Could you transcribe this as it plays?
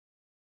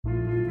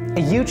A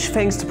huge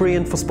thanks to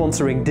Brian for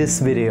sponsoring this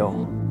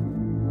video.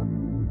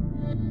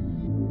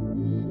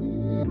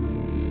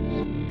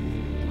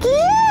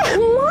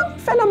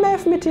 Fellow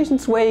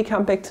mathematicians,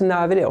 welcome back to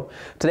another video.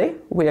 Today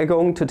we are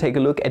going to take a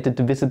look at the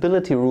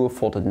divisibility rule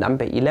for the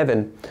number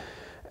 11.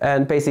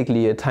 And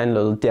basically a tiny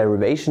little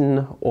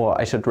derivation, or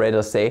I should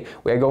rather say,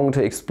 we are going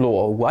to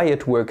explore why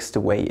it works the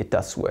way it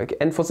does work.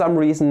 And for some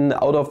reason,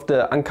 out of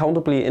the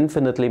uncountably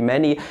infinitely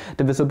many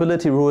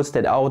divisibility rules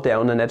that are out there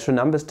on the natural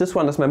numbers, this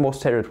one is my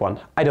most favorite one.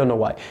 I don't know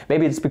why.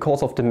 Maybe it's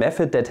because of the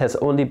method that has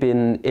only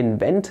been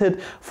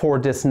invented for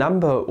this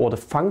number, or the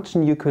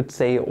function you could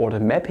say, or the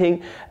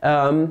mapping.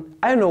 I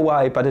don't know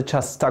why, but it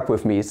just stuck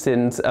with me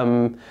since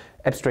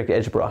abstract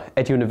algebra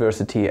at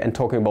university and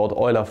talking about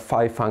Euler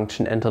phi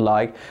function and the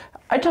like.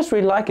 I just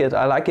really like it.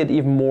 I like it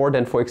even more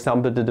than, for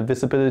example, the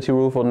divisibility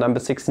rule for number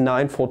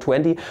 69,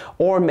 420,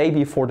 or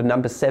maybe for the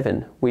number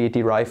 7. We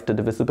derived the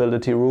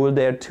divisibility rule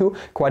there too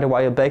quite a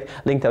while back.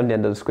 Link down there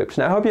in the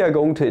description. I hope you are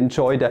going to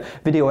enjoy the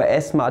video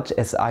as much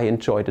as I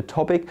enjoy the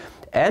topic.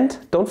 And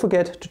don't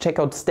forget to check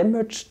out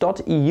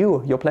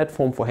stemmerch.eu, your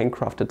platform for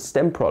handcrafted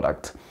STEM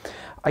products.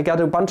 I got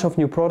a bunch of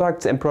new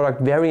products and product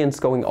variants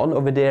going on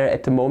over there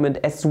at the moment,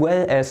 as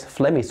well as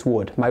Flemmy's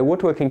Wood. My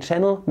woodworking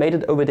channel made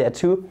it over there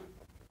too,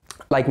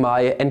 like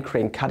my end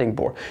crane cutting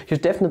board. You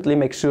should definitely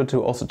make sure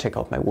to also check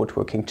out my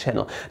woodworking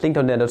channel. Link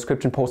down there in the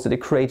description. Posted a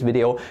great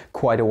video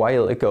quite a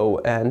while ago,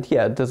 and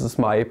yeah, this is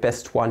my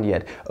best one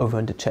yet over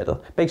on the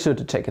channel. Make sure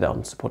to check it out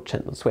and support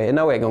channel this way. And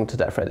now we're going to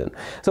dive right in.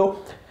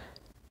 So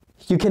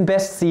you can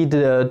best see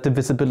the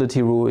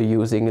divisibility rule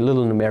using a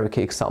little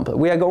numerical example.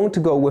 We are going to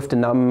go with the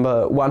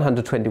number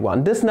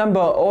 121. This number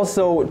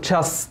also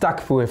just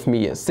stuck with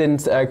me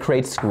since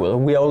grade school.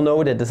 We all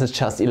know that this is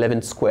just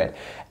 11 squared.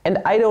 And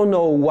I don't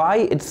know why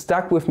it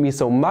stuck with me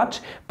so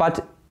much,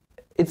 but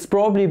it's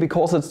probably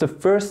because it's the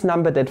first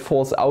number that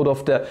falls out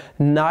of the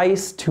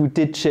nice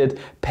two-digit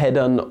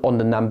pattern on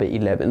the number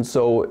 11.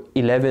 So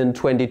 11,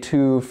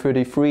 22,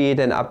 33,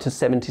 then up to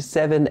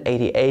 77,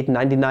 88,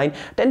 99.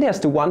 Then there's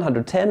the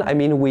 110. I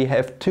mean, we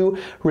have two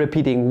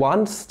repeating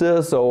ones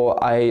still, so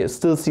I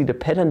still see the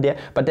pattern there.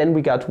 But then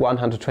we got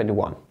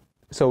 121.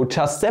 So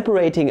just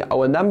separating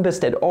our numbers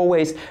that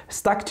always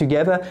stuck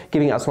together,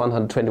 giving us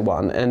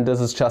 121. And this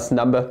is just a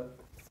number.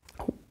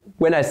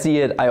 When I see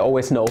it, I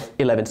always know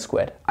 11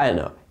 squared. I don't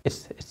know.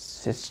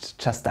 It's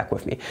just stuck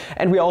with me.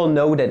 And we all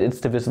know that it's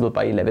divisible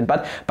by 11.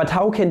 But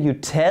how can you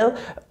tell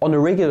on a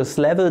rigorous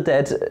level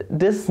that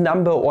this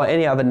number or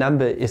any other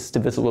number is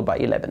divisible by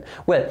 11?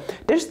 Well,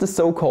 there's the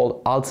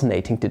so-called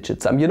alternating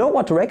digit sum. You know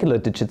what the regular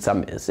digit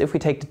sum is. If we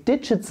take the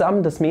digit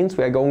sum, this means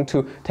we are going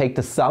to take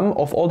the sum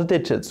of all the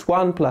digits.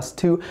 1 plus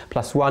 2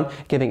 plus 1,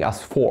 giving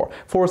us 4.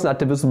 4 is not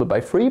divisible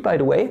by 3, by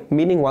the way,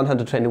 meaning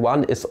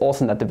 121 is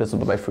also not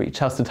divisible by 3.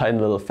 Just a tiny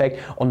little fact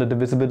on the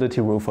divisibility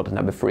rule for the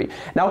number 3.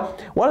 Now,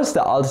 what is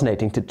the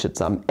alternating digit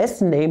sum? As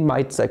the name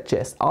might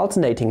suggest,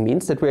 alternating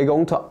means that we are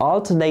going to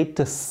alternate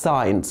the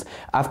signs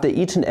after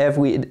each and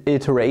every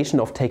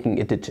iteration of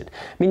taking a digit.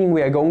 Meaning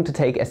we are going to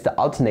take as the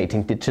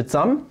alternating digit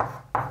sum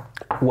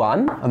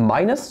 1, a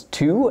minus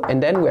 2,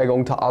 and then we are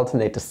going to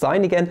alternate the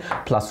sign again,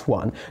 plus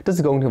 1. This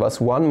is going to give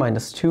us 1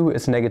 minus 2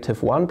 is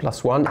negative 1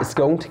 plus 1 is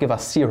going to give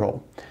us 0.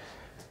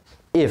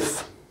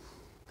 If,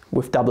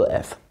 with double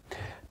F,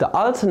 the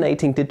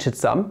alternating digit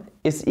sum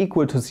is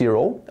equal to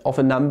 0 of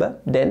a number,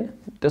 then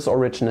this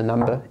original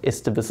number is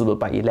divisible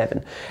by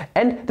 11.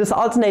 And this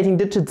alternating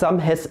digit sum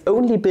has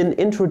only been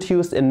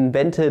introduced,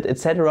 invented,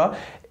 etc.,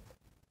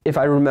 if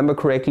I remember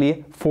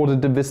correctly, for the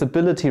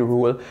divisibility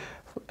rule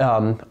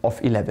of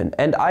 11.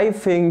 And I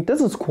think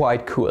this is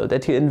quite cool,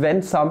 that you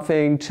invent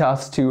something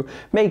just to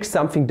make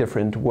something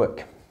different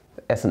work.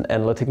 As an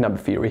analytic number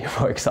theory,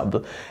 for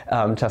example,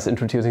 just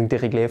introducing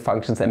Dirichlet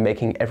functions and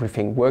making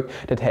everything work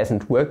that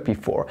hasn't worked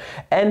before.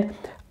 And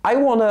I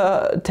want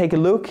to take a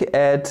look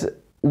at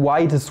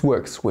why this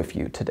works with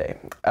you today.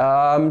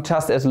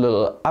 Just as a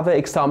little other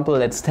example,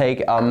 let's take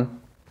a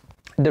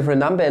different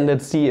number and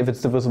let's see if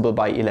it's divisible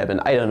by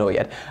 11. I don't know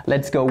yet.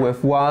 Let's go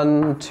with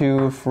 1,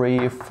 2,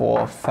 3,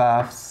 4,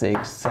 5,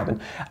 6, 7.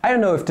 I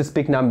don't know if this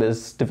big number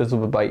is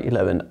divisible by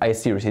 11. I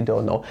seriously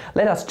don't know.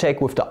 Let us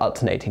check with the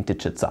alternating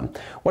digit sum.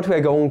 What we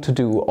are going to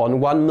do on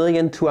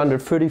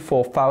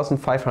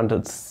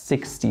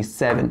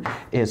 1,234,567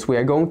 is we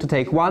are going to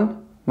take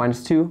 1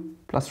 minus 2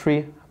 plus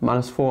 3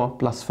 minus 4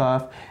 plus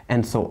 5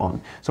 and so on.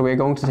 So we are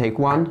going to take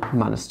 1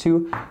 minus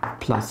 2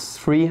 plus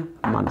 3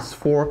 minus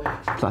 4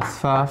 plus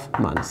 5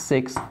 minus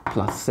 6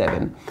 plus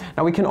 7.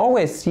 Now we can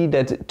always see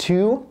that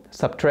 2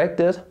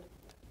 subtracted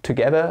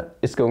together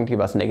is going to give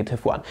us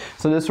negative 1.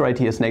 So this right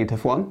here is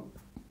negative 1.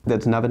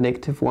 That's another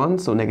negative 1,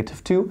 so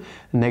negative 2,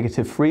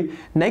 negative 3.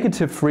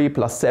 Negative 3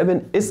 plus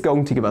 7 is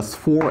going to give us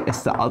 4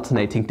 as the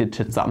alternating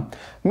digit sum.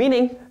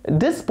 Meaning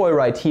this boy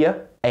right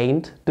here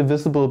ain't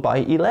divisible by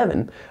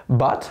 11.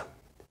 But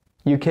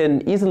you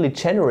can easily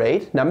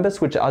generate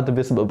numbers which are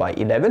divisible by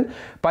 11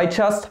 by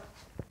just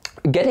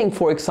getting,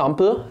 for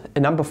example, a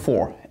number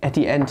 4 at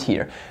the end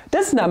here.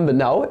 This number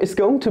now is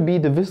going to be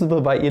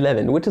divisible by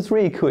 11, which is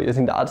really cool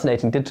using the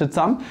alternating digit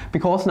sum,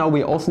 because now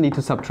we also need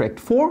to subtract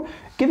 4,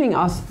 giving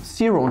us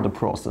 0 in the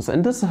process.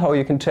 And this is how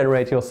you can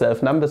generate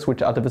yourself numbers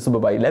which are divisible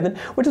by 11,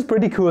 which is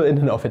pretty cool in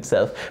and of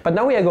itself. But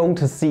now we are going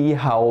to see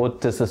how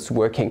this is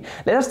working.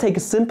 Let us take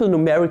a simple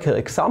numerical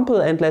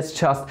example and let's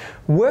just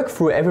work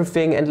through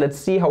everything and let's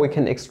see how we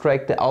can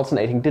extract the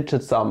alternating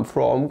digit sum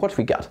from what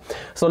we got.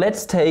 So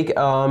let's take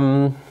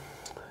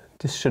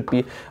this should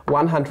be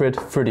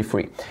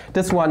 133.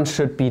 This one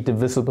should be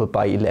divisible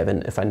by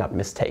 11 if I'm not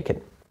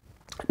mistaken.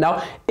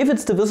 Now, if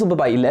it's divisible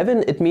by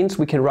 11, it means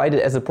we can write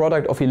it as a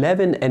product of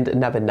 11 and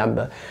another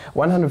number.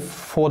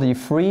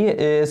 143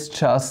 is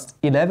just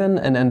 11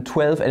 and then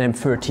 12 and then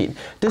 13.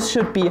 This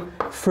should be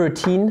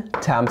 13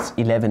 times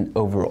 11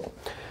 overall.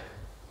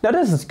 Now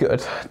this is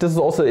good. This is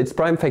also its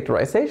prime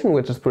factorization,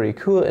 which is pretty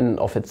cool in and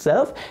of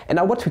itself. And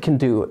now what we can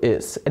do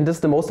is, and this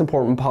is the most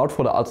important part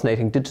for the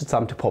alternating digit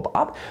sum to pop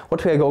up,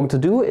 what we are going to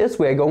do is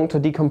we are going to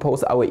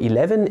decompose our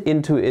 11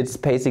 into its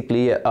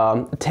basically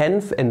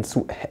 10th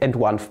and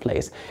 1st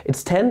place.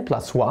 It's 10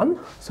 plus 1,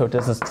 so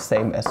this is the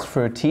same as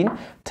 13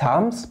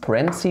 times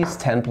parentheses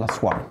 10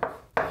 plus 1.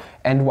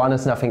 And 1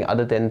 is nothing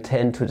other than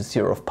 10 to the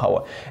 0th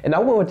power. And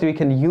now what we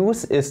can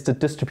use is the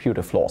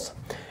distributive laws.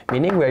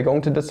 Meaning we're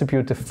going to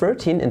distribute the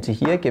 13 into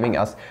here, giving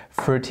us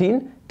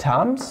 13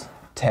 times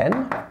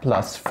 10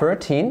 plus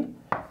 13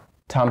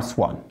 times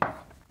 1.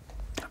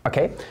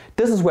 Okay,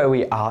 this is where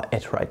we are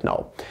at right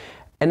now.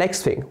 And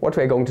next thing, what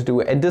we're going to do,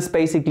 and this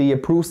basically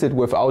proves it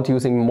without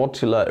using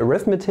modular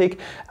arithmetic.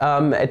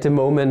 At the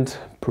moment,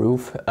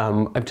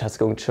 I'm just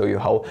going to show you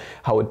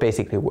how it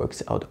basically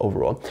works out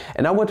overall.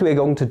 And now what we're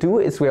going to do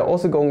is we're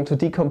also going to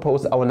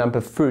decompose our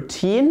number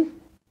 13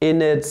 in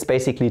its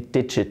basically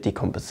digit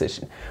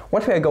decomposition.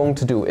 What we are going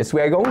to do is we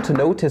are going to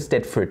notice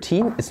that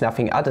 13 is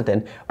nothing other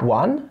than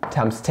 1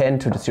 times 10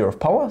 to the 0th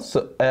power,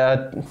 so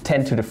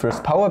 10 to the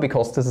 1st power,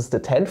 because this is the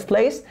 10th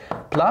place,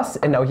 plus,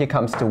 and now here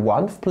comes the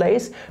 1th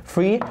place,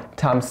 3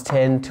 times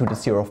 10 to the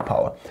 0th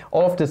power.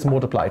 All of this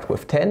multiplied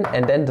with 10,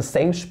 and then the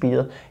same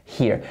spiel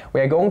here.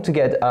 We are going to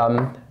get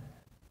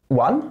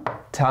 1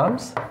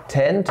 times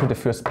 10 to the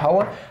 1st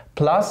power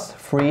plus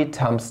 3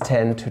 times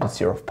 10 to the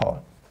 0th power.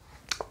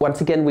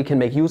 Once again, we can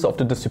make use of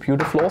the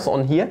distributive laws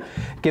on here,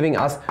 giving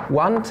us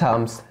 1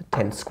 times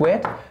 10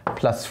 squared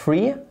plus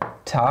 3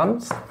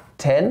 times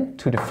 10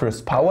 to the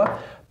 1st power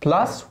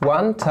plus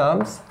 1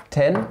 times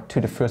 10 to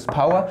the 1st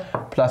power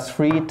plus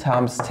 3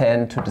 times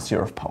 10 to the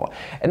 0th power.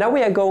 And now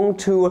we are going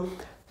to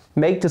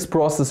make this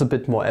process a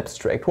bit more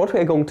abstract. What we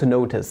are going to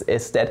notice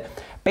is that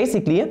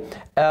basically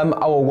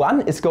our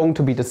 1 is going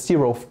to be the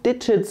 0th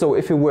digit. So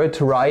if we were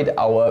to write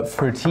our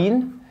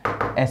 13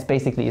 as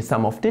basically a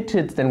sum of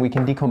digits, then we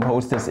can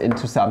decompose this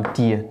into some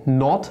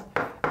d0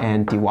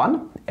 and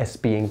d1 as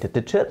being the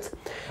digits.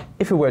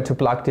 If we were to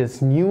plug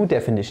this new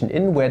definition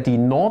in, where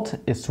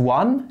d0 is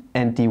 1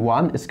 and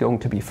d1 is going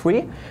to be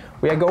 3,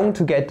 we are going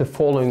to get the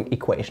following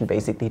equation,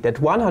 basically, that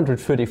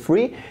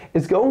 133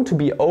 is going to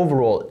be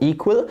overall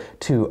equal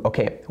to,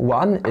 okay,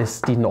 1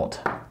 is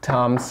d0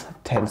 times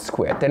 10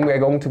 squared. Then we are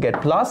going to get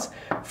plus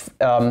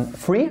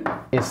 3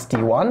 is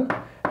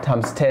d1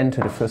 times 10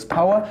 to the 1st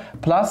power,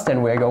 plus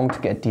then we're going to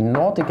get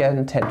d0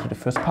 again, 10 to the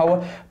 1st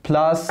power,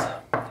 plus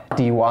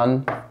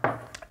d1,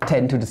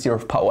 10 to the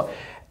 0th power.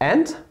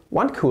 And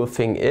one cool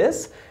thing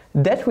is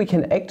that we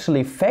can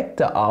actually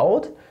factor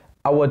out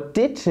our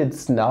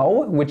digits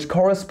now, which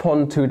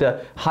correspond to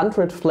the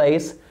 100th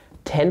place,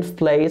 10th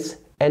place,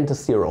 and the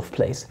 0th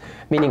place.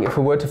 Meaning if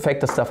we were to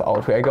factor stuff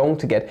out, we are going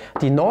to get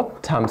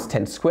d0 times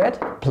 10 squared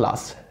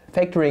plus,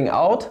 factoring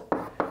out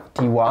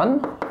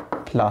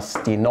d1 plus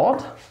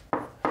d0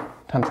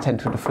 times 10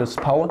 to the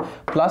 1st power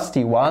plus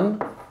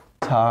d1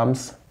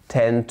 times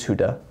 10 to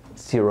the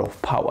 0th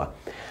power.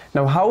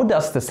 Now how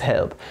does this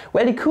help?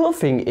 Well, the cool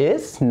thing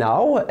is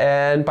now,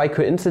 and by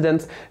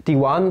coincidence,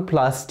 d1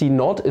 plus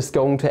d0 is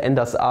going to end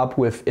us up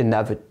with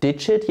another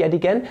digit yet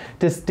again.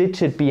 This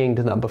digit being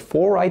the number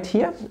 4 right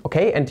here.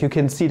 Okay, and you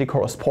can see the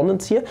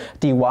correspondence here.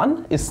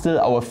 d1 is still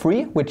our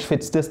 3, which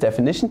fits this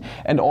definition,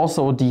 and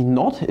also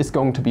d0 is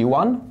going to be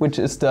 1, which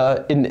is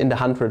in the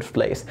 100th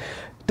place.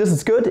 This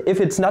is good.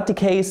 If it's not the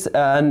case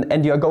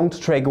and you are going to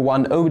drag a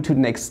 1 over to the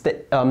next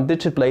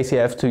digit place, you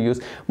have to use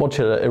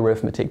modular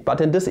arithmetic.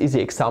 But in this easy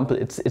example,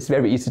 it's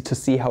very easy to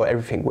see how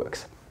everything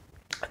works.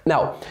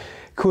 Now,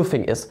 cool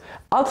thing is,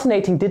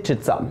 alternating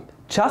digit sum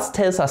just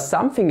tells us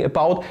something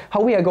about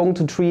how we are going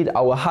to treat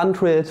our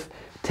 100th,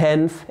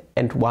 10th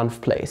and 1th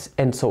place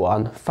and so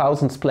on,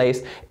 1000th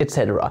place,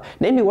 etc.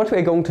 Namely, what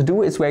we're going to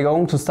do is we're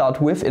going to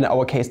start with, in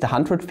our case, the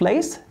 100th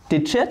place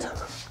digit,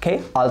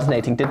 okay,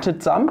 alternating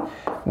digit sum,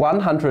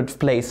 100th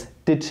place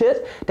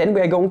digit. Then we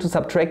are going to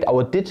subtract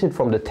our digit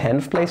from the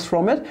 10th place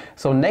from it,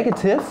 so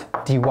negative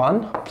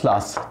d1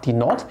 plus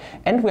d0,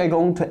 and we are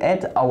going to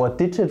add our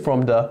digit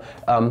from the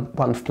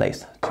 1th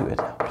place to it,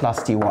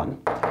 plus d1.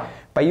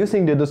 By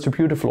using the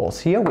distributive laws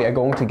here, we are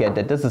going to get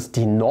that this is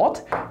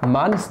d0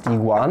 minus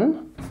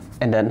d1,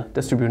 and then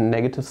distribute a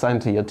negative sign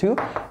to here too,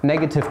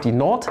 negative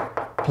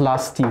d0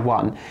 plus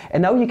d1.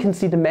 And now you can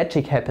see the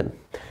magic happen.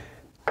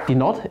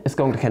 d0 is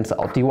going to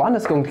cancel out, d1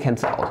 is going to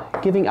cancel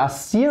out, giving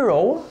us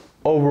 0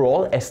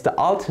 overall as the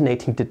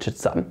alternating digit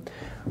sum.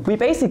 We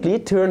basically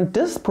turned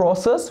this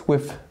process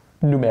with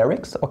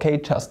numerics, okay,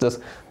 just this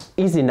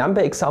easy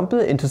number example,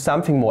 into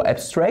something more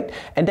abstract,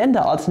 and then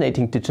the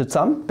alternating digit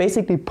sum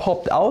basically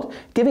popped out,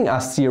 giving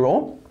us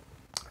 0,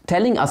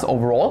 telling us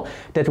overall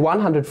that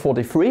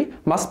 143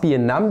 must be a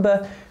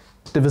number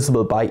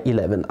divisible by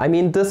 11. I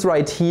mean, this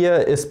right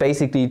here is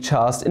basically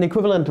just an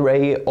equivalent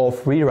way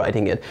of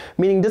rewriting it.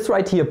 Meaning this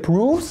right here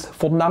proves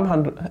for the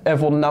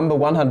number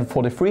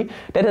 143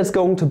 that it's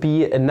going to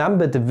be a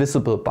number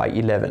divisible by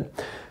 11.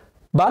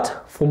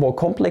 But for more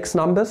complex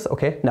numbers,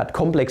 okay, not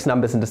complex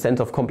numbers in the sense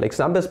of complex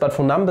numbers, but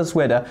for numbers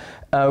where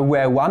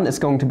where 1 is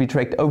going to be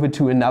dragged over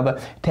to another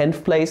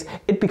 10th place,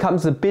 it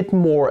becomes a bit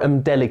more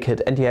delicate,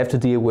 and you have to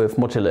deal with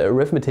modular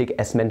arithmetic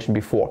as mentioned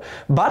before.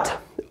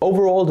 But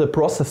overall the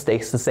process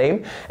stays the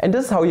same, and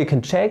this is how you can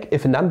check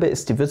if a number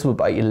is divisible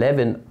by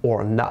 11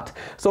 or not.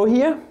 So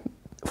here,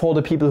 for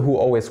the people who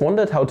always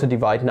wondered how to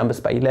divide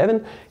numbers by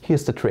 11,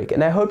 here's the trick,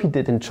 and I hope you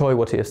did enjoy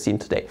what you have seen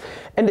today.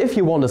 And if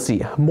you want to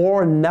see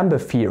more number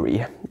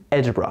theory,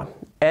 algebra,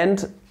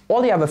 and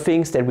all the other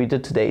things that we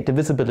did today,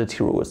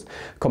 divisibility rules,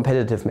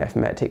 competitive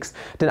mathematics,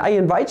 then I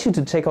invite you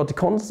to check out the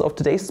contents of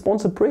today's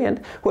sponsor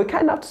Brilliant, who are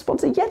kind enough to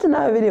sponsor yet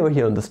another video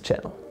here on this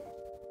channel.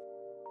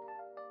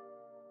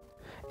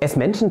 As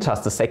mentioned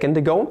just a second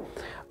ago,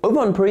 over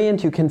on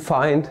Brilliant you can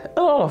find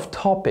a lot of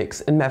topics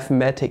in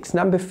mathematics,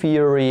 number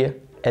theory,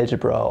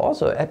 algebra,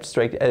 also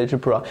abstract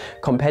algebra,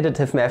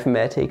 competitive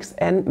mathematics,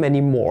 and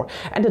many more.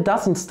 And it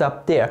doesn't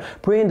stop there.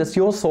 Brilliant is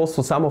your source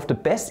for some of the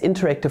best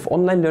interactive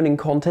online learning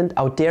content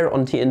out there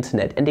on the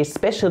internet, and they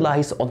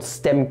specialize on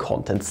STEM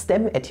content,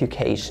 STEM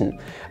education,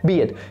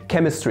 be it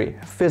chemistry,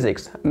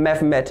 physics,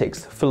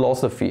 mathematics,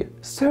 philosophy,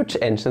 search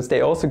engines, they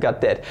also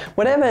got that.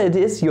 Whatever it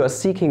is you are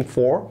seeking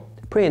for,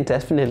 Brilliant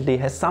definitely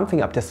has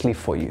something up their sleeve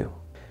for you.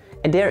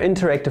 And their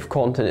interactive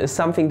content is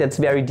something that's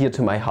very dear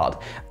to my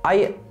heart.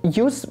 I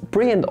use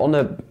Brilliant on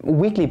a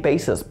weekly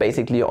basis,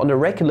 basically on a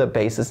regular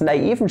basis, and I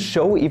even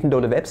show, even though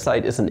the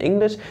website is in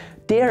English,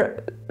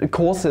 their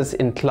courses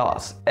in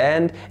class.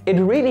 And it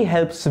really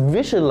helps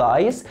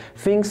visualize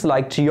things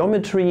like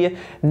geometry,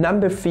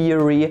 number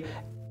theory,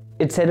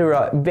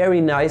 etc.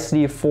 very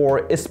nicely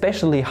for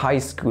especially high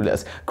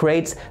schoolers,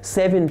 grades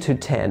 7 to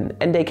 10,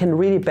 and they can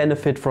really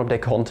benefit from their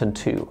content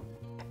too.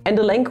 And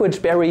the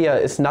language barrier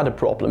is not a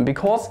problem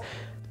because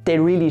they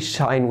really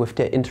shine with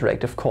their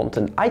interactive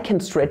content. I can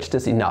stretch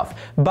this enough,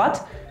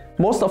 but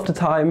most of the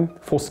time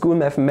for school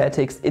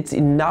mathematics it's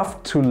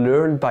enough to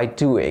learn by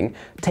doing,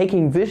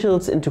 taking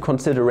visuals into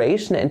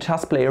consideration and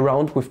just play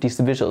around with these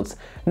visuals.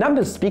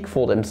 Numbers speak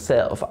for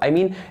themselves. I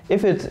mean,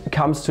 if it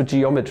comes to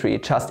geometry,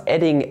 just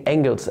adding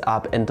angles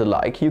up and the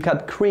like, you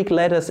got Greek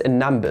letters and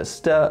numbers.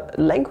 The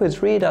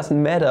language really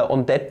doesn't matter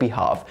on that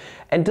behalf.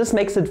 And this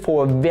makes it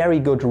for a very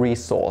good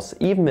resource,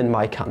 even in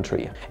my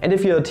country. And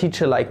if you're a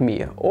teacher like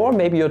me, or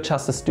maybe you're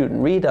just a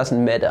student, really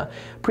doesn't matter.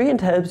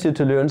 Brilliant helps you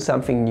to learn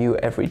something new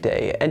every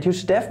day, and you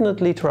should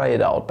definitely try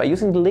it out by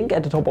using the link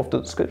at the top of the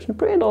description,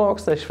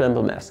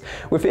 brilliant.org/FlammableMaths.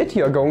 With it,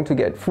 you're going to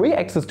get free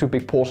access to a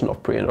big portion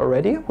of Brilliant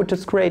already, which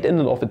is great in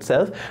and of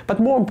itself,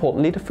 but more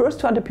importantly, the first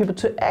 200 people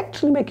to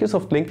actually make use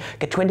of the link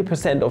get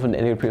 20% of an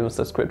annual premium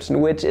subscription,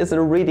 which is a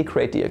really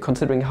great deal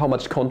considering how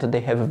much content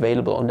they have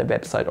available on their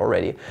website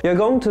already. You're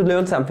going to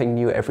learn something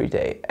new every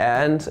day,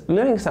 and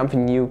learning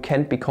something new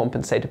can't be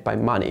compensated by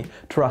money.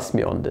 Trust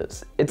me on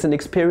this. It's an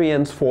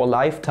experience for a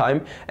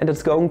lifetime, and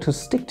it's going to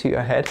stick to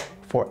your head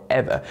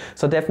forever.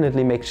 So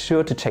definitely make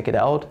sure to check it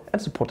out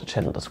and support the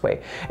channel this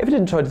way. If you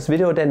enjoyed this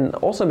video, then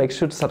also make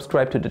sure to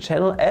subscribe to the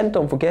channel, and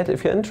don't forget,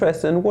 if you're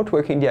interested in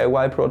woodworking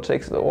DIY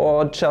projects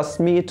or just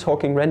me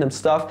talking random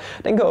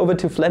stuff, then go over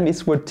to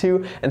Flammy's Wood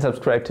 2 and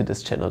subscribe to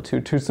this channel too,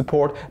 to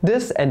support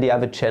this and the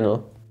other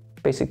channel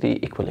basically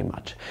equally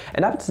much.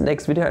 And up to the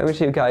next video, I wish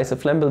you guys a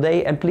flammable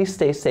day, and please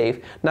stay safe.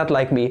 Not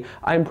like me,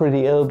 I'm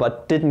pretty ill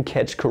but didn't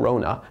catch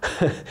corona.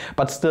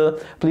 But still,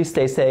 please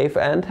stay safe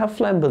and have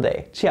a flammable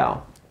day.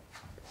 Ciao!